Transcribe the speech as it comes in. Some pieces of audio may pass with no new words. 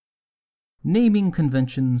Naming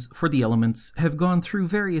conventions for the elements have gone through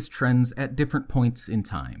various trends at different points in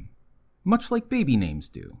time, much like baby names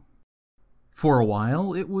do. For a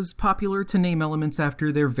while, it was popular to name elements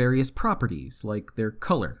after their various properties, like their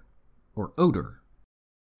color or odor.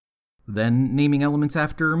 Then, naming elements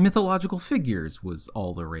after mythological figures was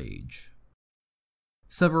all the rage.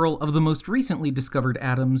 Several of the most recently discovered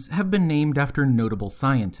atoms have been named after notable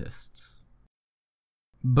scientists.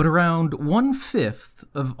 But around 1/5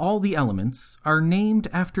 of all the elements are named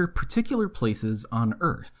after particular places on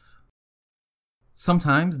Earth.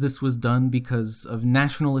 Sometimes this was done because of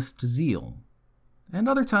nationalist zeal, and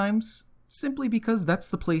other times simply because that's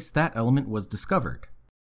the place that element was discovered.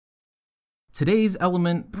 Today's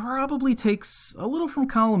element probably takes a little from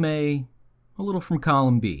column A, a little from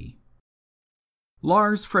column B.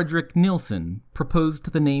 Lars Fredrik Nilsson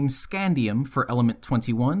proposed the name Scandium for element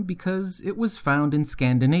 21 because it was found in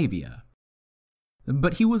Scandinavia.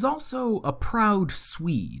 But he was also a proud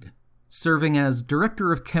Swede, serving as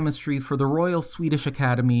Director of Chemistry for the Royal Swedish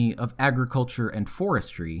Academy of Agriculture and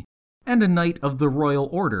Forestry, and a Knight of the Royal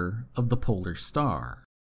Order of the Polar Star.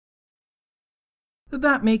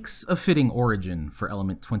 That makes a fitting origin for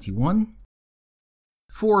element 21.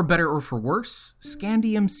 For better or for worse,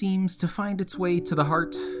 Scandium seems to find its way to the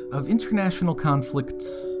heart of international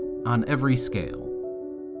conflicts on every scale,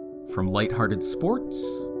 from lighthearted sports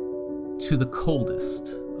to the coldest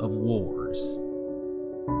of wars.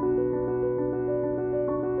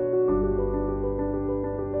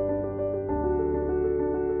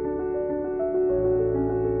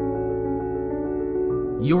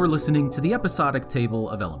 You're listening to the Episodic Table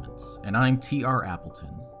of Elements, and I'm T.R.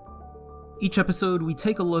 Appleton. Each episode, we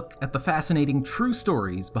take a look at the fascinating true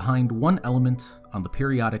stories behind one element on the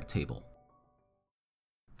periodic table.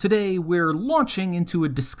 Today, we're launching into a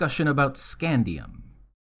discussion about Scandium.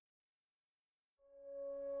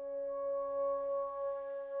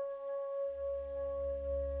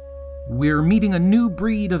 We're meeting a new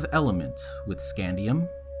breed of element with Scandium.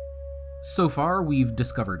 So far, we've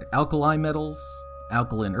discovered alkali metals,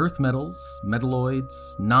 alkaline earth metals, metalloids,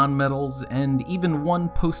 nonmetals, and even one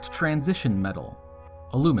post-transition metal,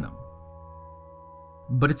 aluminum.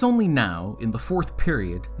 But it's only now, in the fourth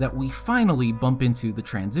period, that we finally bump into the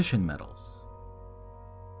transition metals.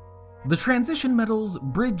 The transition metals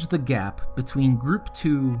bridge the gap between Group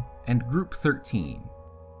 2 and Group 13,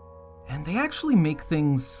 and they actually make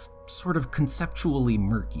things sort of conceptually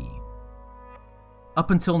murky. Up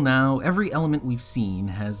until now, every element we've seen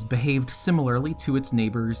has behaved similarly to its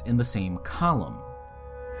neighbors in the same column.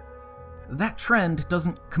 That trend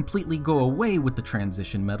doesn't completely go away with the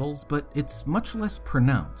transition metals, but it's much less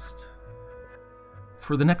pronounced.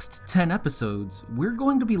 For the next 10 episodes, we're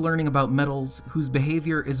going to be learning about metals whose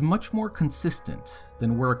behavior is much more consistent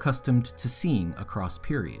than we're accustomed to seeing across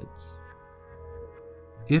periods.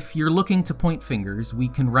 If you're looking to point fingers, we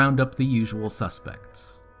can round up the usual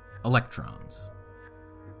suspects: electrons.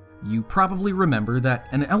 You probably remember that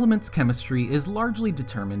an element's chemistry is largely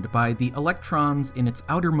determined by the electrons in its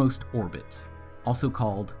outermost orbit, also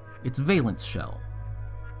called its valence shell.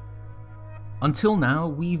 Until now,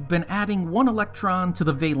 we've been adding one electron to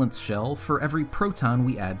the valence shell for every proton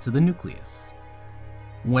we add to the nucleus.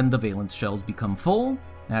 When the valence shells become full,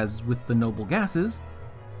 as with the noble gases,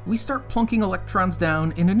 we start plunking electrons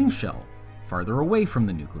down in a new shell, farther away from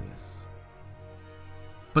the nucleus.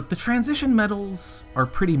 But the transition metals are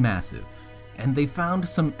pretty massive, and they found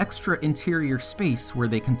some extra interior space where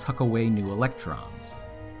they can tuck away new electrons.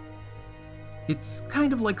 It's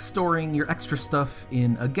kind of like storing your extra stuff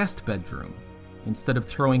in a guest bedroom, instead of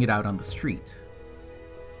throwing it out on the street.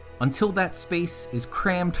 Until that space is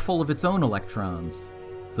crammed full of its own electrons,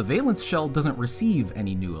 the valence shell doesn't receive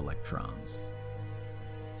any new electrons.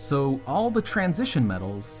 So all the transition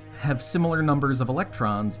metals have similar numbers of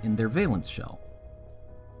electrons in their valence shell.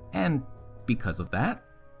 And because of that,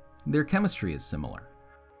 their chemistry is similar.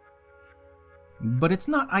 But it's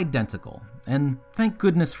not identical, and thank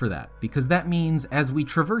goodness for that, because that means as we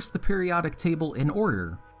traverse the periodic table in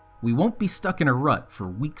order, we won't be stuck in a rut for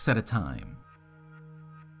weeks at a time.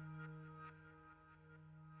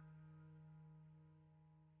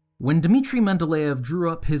 When Dmitri Mendeleev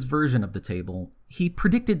drew up his version of the table, he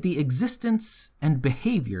predicted the existence and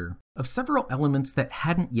behavior of several elements that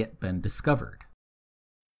hadn't yet been discovered.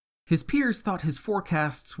 His peers thought his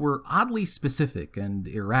forecasts were oddly specific and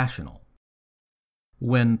irrational.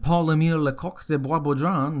 When Paul-Émile Lecoq de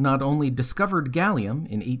Boisbaudin not only discovered gallium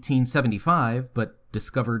in 1875, but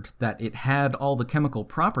discovered that it had all the chemical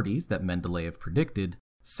properties that Mendeleev predicted,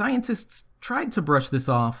 scientists tried to brush this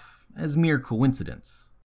off as mere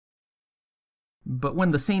coincidence. But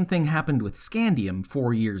when the same thing happened with Scandium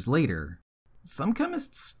 4 years later, some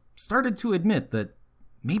chemists started to admit that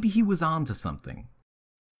maybe he was onto something.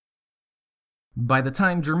 By the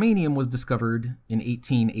time germanium was discovered in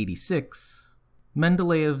 1886,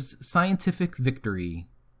 Mendeleev's scientific victory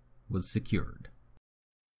was secured.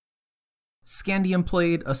 Scandium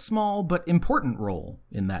played a small but important role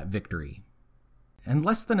in that victory, and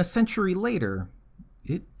less than a century later,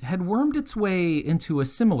 it had wormed its way into a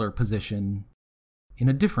similar position in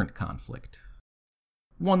a different conflict.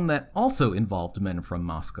 One that also involved men from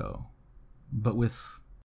Moscow, but with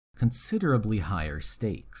considerably higher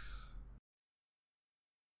stakes.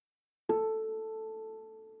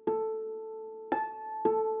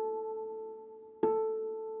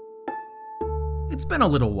 It's been a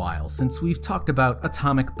little while since we've talked about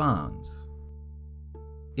atomic bonds.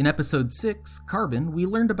 In episode 6, Carbon, we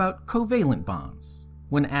learned about covalent bonds,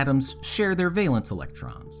 when atoms share their valence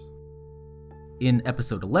electrons. In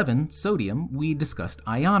episode 11, Sodium, we discussed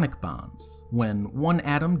ionic bonds, when one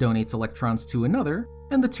atom donates electrons to another,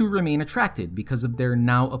 and the two remain attracted because of their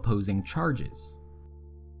now opposing charges.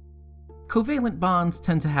 Covalent bonds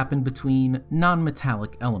tend to happen between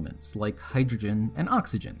non-metallic elements, like hydrogen and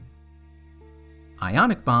oxygen.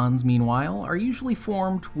 Ionic bonds, meanwhile, are usually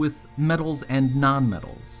formed with metals and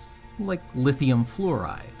nonmetals, like lithium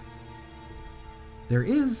fluoride. There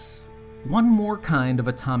is one more kind of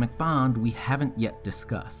atomic bond we haven't yet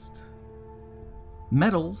discussed.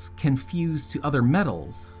 Metals can fuse to other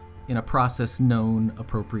metals in a process known,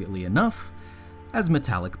 appropriately enough, as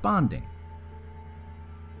metallic bonding.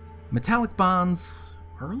 Metallic bonds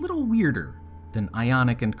are a little weirder than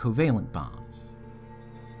ionic and covalent bonds.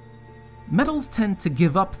 Metals tend to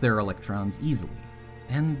give up their electrons easily,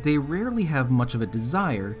 and they rarely have much of a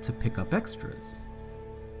desire to pick up extras.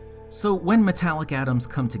 So when metallic atoms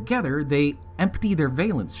come together, they empty their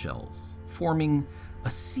valence shells, forming a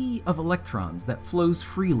sea of electrons that flows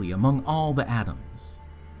freely among all the atoms.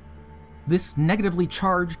 This negatively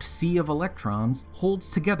charged sea of electrons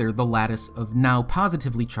holds together the lattice of now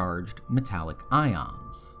positively charged metallic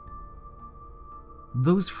ions.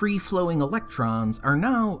 Those free-flowing electrons are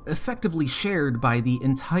now effectively shared by the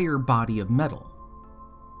entire body of metal.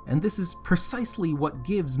 And this is precisely what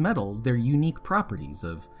gives metals their unique properties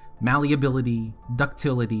of malleability,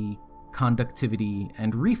 ductility, conductivity,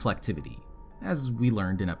 and reflectivity, as we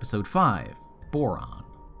learned in episode 5, boron.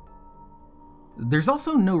 There's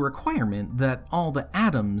also no requirement that all the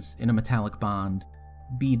atoms in a metallic bond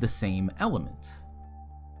be the same element.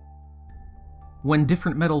 When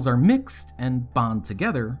different metals are mixed and bond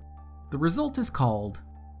together, the result is called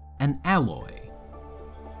an alloy.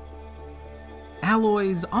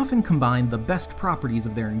 Alloys often combine the best properties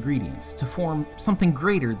of their ingredients to form something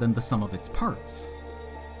greater than the sum of its parts.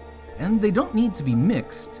 And they don't need to be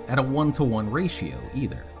mixed at a 1-to-1 ratio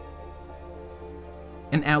either.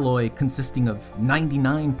 An alloy consisting of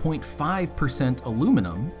 99.5%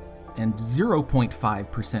 aluminum and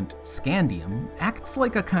 0.5% scandium acts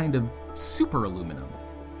like a kind of superaluminum.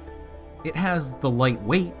 It has the light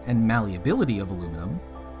weight and malleability of aluminum,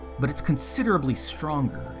 but it's considerably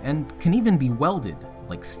stronger and can even be welded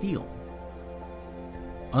like steel.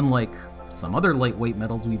 Unlike some other lightweight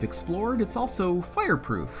metals we've explored, it's also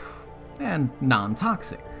fireproof and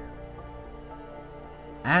non-toxic.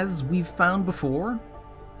 As we've found before,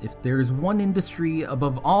 if there's one industry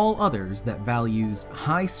above all others that values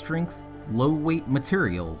high-strength, low-weight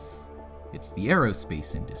materials, it's the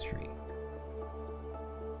aerospace industry.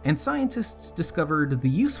 And scientists discovered the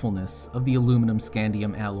usefulness of the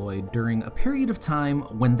aluminum-scandium alloy during a period of time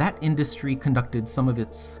when that industry conducted some of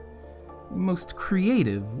its most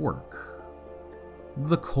creative work: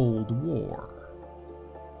 the Cold War.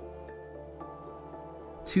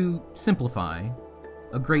 To simplify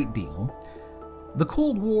a great deal, the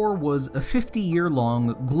Cold War was a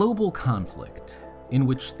 50-year-long global conflict in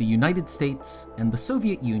which the United States and the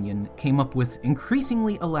Soviet Union came up with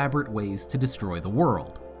increasingly elaborate ways to destroy the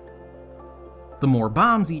world. The more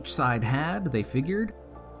bombs each side had, they figured,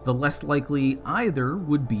 the less likely either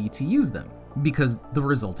would be to use them, because the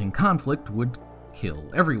resulting conflict would kill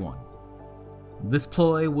everyone. This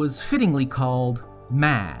ploy was fittingly called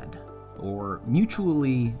MAD, or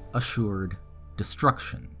Mutually Assured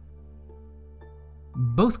Destruction.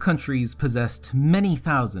 Both countries possessed many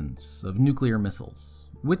thousands of nuclear missiles,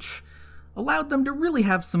 which allowed them to really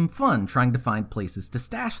have some fun trying to find places to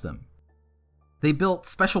stash them. They built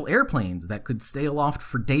special airplanes that could stay aloft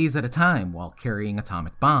for days at a time while carrying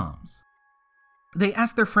atomic bombs. They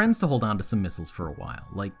asked their friends to hold on to some missiles for a while,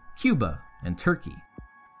 like Cuba and Turkey.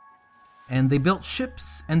 And they built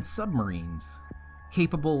ships and submarines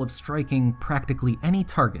capable of striking practically any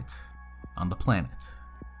target on the planet.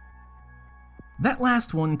 That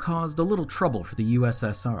last one caused a little trouble for the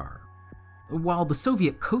USSR. While the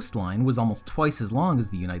Soviet coastline was almost twice as long as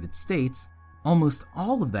the United States, almost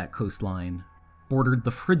all of that coastline bordered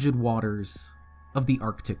the frigid waters of the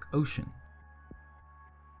Arctic Ocean.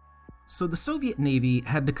 So the Soviet Navy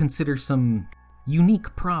had to consider some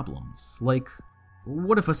unique problems, like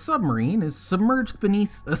what if a submarine is submerged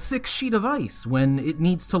beneath a thick sheet of ice when it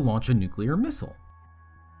needs to launch a nuclear missile?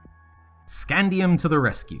 Scandium to the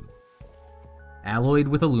rescue. Alloyed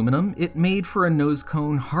with aluminum, it made for a nose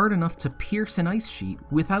cone hard enough to pierce an ice sheet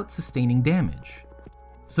without sustaining damage,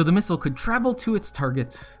 so the missile could travel to its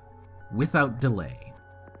target without delay.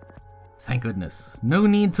 Thank goodness, no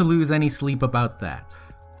need to lose any sleep about that.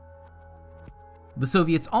 The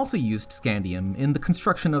Soviets also used scandium in the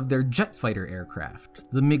construction of their jet fighter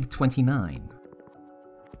aircraft, the MiG-29.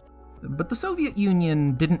 But the Soviet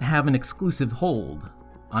Union didn't have an exclusive hold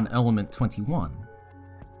on Element 21.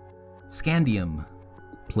 Scandium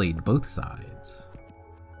played both sides.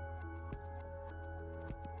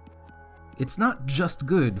 It's not just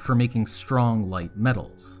good for making strong light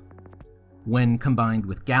metals. When combined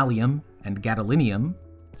with gallium and gadolinium,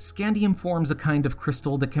 scandium forms a kind of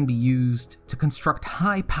crystal that can be used to construct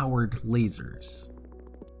high-powered lasers.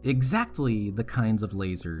 Exactly the kinds of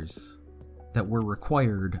lasers that were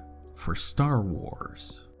required for Star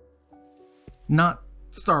Wars. Not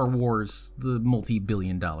Star Wars, the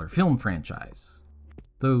multi-billion-dollar film franchise.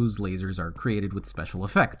 Those lasers are created with special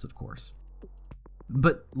effects, of course.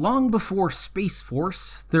 But long before Space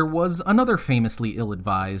Force, there was another famously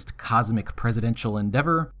ill-advised cosmic presidential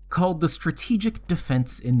endeavor called the Strategic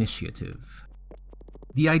Defense Initiative.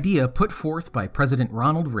 The idea put forth by President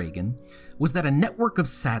Ronald Reagan was that a network of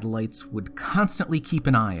satellites would constantly keep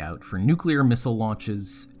an eye out for nuclear missile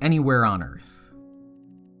launches anywhere on Earth.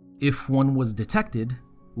 If one was detected,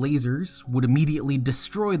 lasers would immediately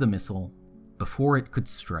destroy the missile before it could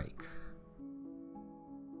strike.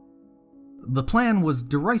 The plan was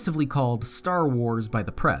derisively called Star Wars by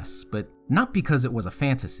the press, but not because it was a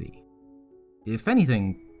fantasy. If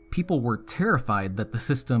anything, people were terrified that the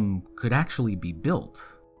system could actually be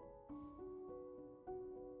built.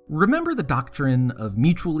 Remember the doctrine of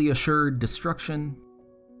mutually assured destruction?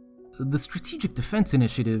 The Strategic Defense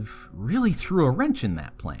Initiative really threw a wrench in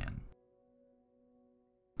that plan.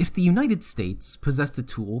 If the United States possessed a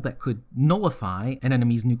tool that could nullify an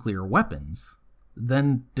enemy's nuclear weapons,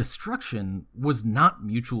 then destruction was not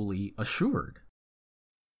mutually assured.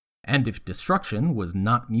 And if destruction was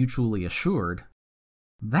not mutually assured,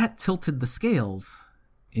 that tilted the scales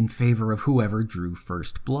in favor of whoever drew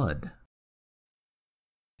first blood.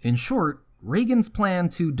 In short, Reagan's plan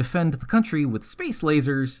to defend the country with space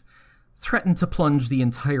lasers threatened to plunge the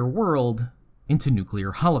entire world into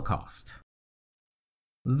nuclear holocaust.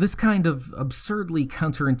 This kind of absurdly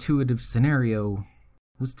counterintuitive scenario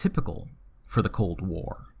was typical for the Cold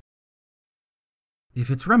War.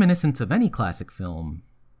 If it's reminiscent of any classic film,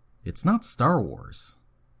 it's not Star Wars.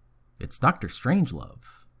 It's Dr.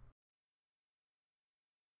 Strangelove.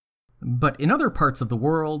 But in other parts of the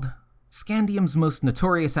world, scandium's most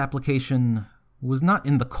notorious application was not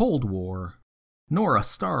in the Cold War, nor a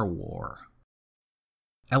Star War.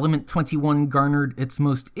 Element 21 garnered its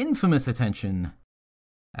most infamous attention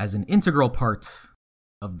as an integral part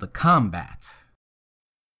of the combat.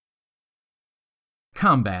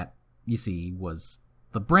 Combat, you see, was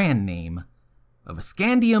the brand name of a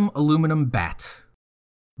scandium aluminum bat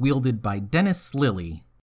wielded by Dennis Lilly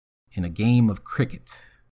in a game of cricket.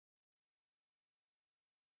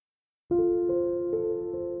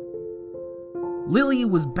 Lilly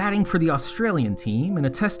was batting for the Australian team in a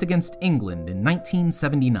test against England in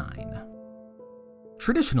 1979.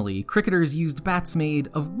 Traditionally, cricketers used bats made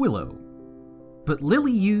of willow, but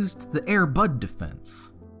Lilly used the air bud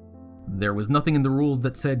defense. There was nothing in the rules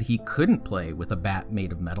that said he couldn't play with a bat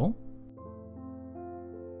made of metal.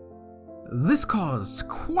 This caused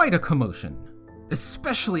quite a commotion,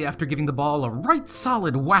 especially after giving the ball a right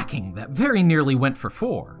solid whacking that very nearly went for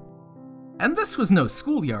 4. And this was no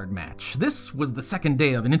schoolyard match, this was the second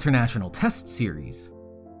day of an international test series.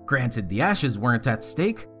 Granted, the Ashes weren't at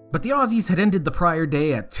stake, but the Aussies had ended the prior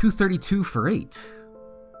day at 232 for 8.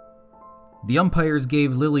 The umpires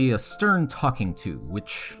gave Lilly a stern talking to,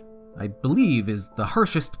 which I believe is the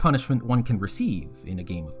harshest punishment one can receive in a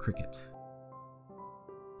game of cricket.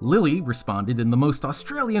 Lilly responded in the most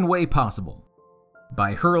Australian way possible,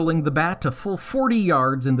 by hurling the bat a full 40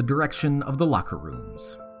 yards in the direction of the locker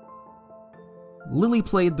rooms. Lilly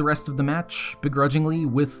played the rest of the match begrudgingly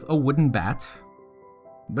with a wooden bat,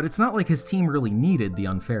 but it's not like his team really needed the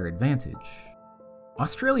unfair advantage.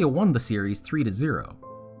 Australia won the series 3-0.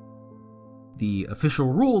 The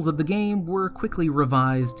official rules of the game were quickly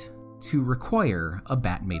revised to require a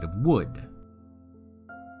bat made of wood.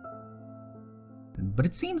 But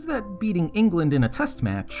it seems that beating England in a test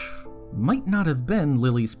match might not have been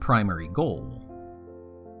Lily's primary goal.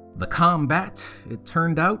 The combat, it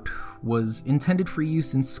turned out, was intended for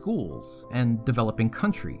use in schools and developing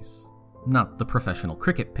countries, not the professional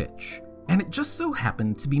cricket pitch, and it just so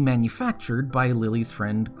happened to be manufactured by Lily's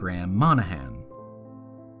friend Graham Monahan.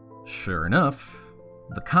 Sure enough,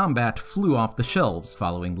 the combat flew off the shelves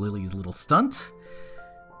following Lily's little stunt,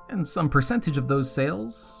 and some percentage of those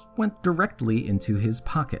sales went directly into his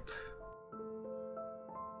pocket.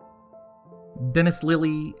 Dennis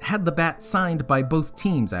Lilly had the bat signed by both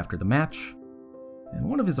teams after the match, and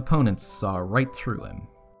one of his opponents saw right through him.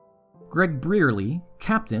 Greg Brearley,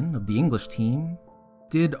 captain of the English team,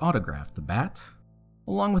 did autograph the bat,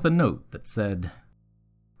 along with a note that said,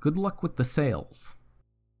 "Good luck with the sales."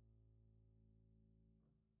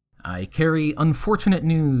 I carry unfortunate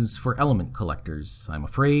news for element collectors, I'm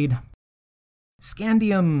afraid.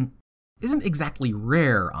 Scandium isn't exactly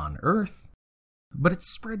rare on Earth, but it's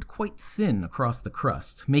spread quite thin across the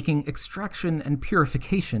crust, making extraction and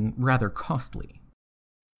purification rather costly.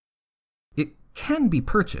 It can be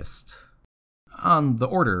purchased, on the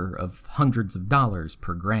order of hundreds of dollars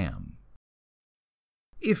per gram.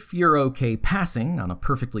 If you're okay passing on a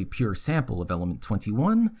perfectly pure sample of Element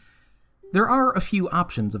 21, there are a few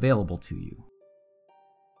options available to you.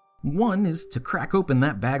 One is to crack open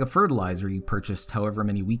that bag of fertilizer you purchased however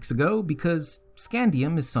many weeks ago, because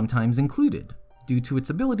Scandium is sometimes included, due to its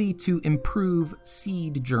ability to improve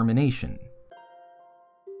seed germination.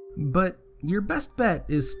 But your best bet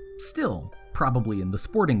is still probably in the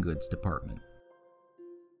sporting goods department.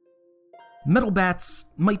 Metal bats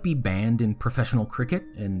might be banned in professional cricket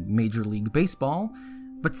and Major League Baseball,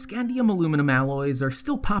 but Scandium aluminum alloys are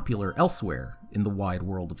still popular elsewhere in the wide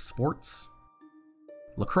world of sports.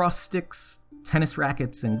 Lacrosse sticks, tennis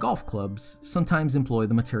rackets, and golf clubs sometimes employ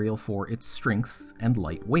the material for its strength and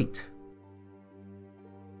light weight.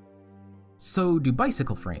 So do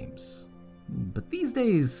bicycle frames, but these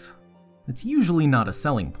days, it's usually not a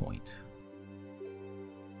selling point.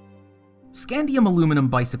 Scandium aluminum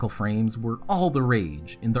bicycle frames were all the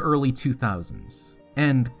rage in the early 2000s,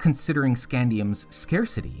 and considering Scandium's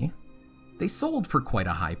scarcity, they sold for quite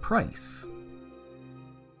a high price.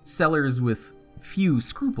 Sellers with few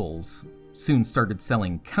scruples soon started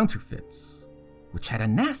selling counterfeits, which had a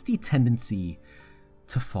nasty tendency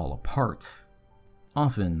to fall apart,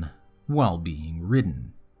 often while being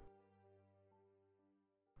ridden.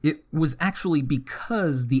 It was actually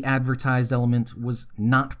because the advertised element was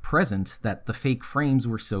not present that the fake frames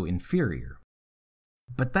were so inferior.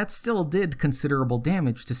 But that still did considerable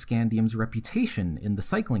damage to Scandium's reputation in the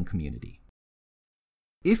cycling community.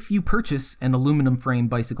 If you purchase an aluminum frame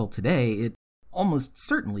bicycle today, it almost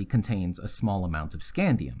certainly contains a small amount of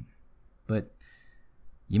Scandium, but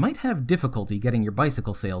you might have difficulty getting your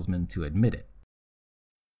bicycle salesman to admit it.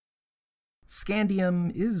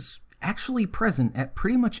 Scandium is actually present at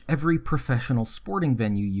pretty much every professional sporting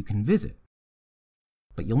venue you can visit,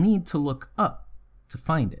 but you'll need to look up to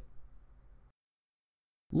find it.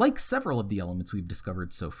 Like several of the elements we've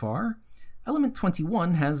discovered so far, Element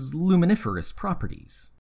 21 has luminiferous properties.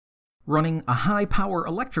 Running a high-power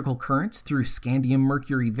electrical current through Scandium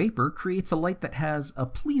mercury vapor creates a light that has a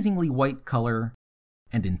pleasingly white color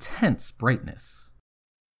and intense brightness.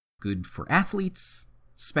 Good for athletes,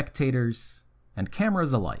 spectators, and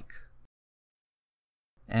cameras alike.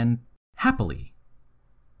 And happily,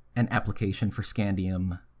 an application for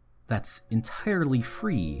Scandium that's entirely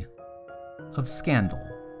free of scandal.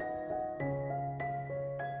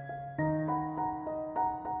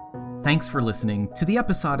 Thanks for listening to the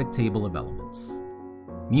episodic table of elements.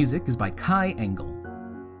 Music is by Kai Engel.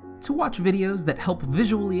 To watch videos that help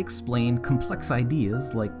visually explain complex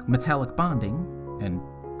ideas like metallic bonding and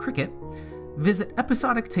cricket, visit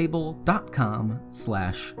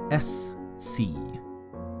episodictable.com/SC.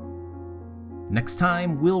 Next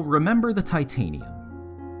time, we'll remember the titanium.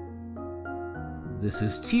 This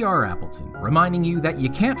is T.R. Appleton, reminding you that you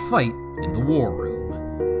can't fight in the war room.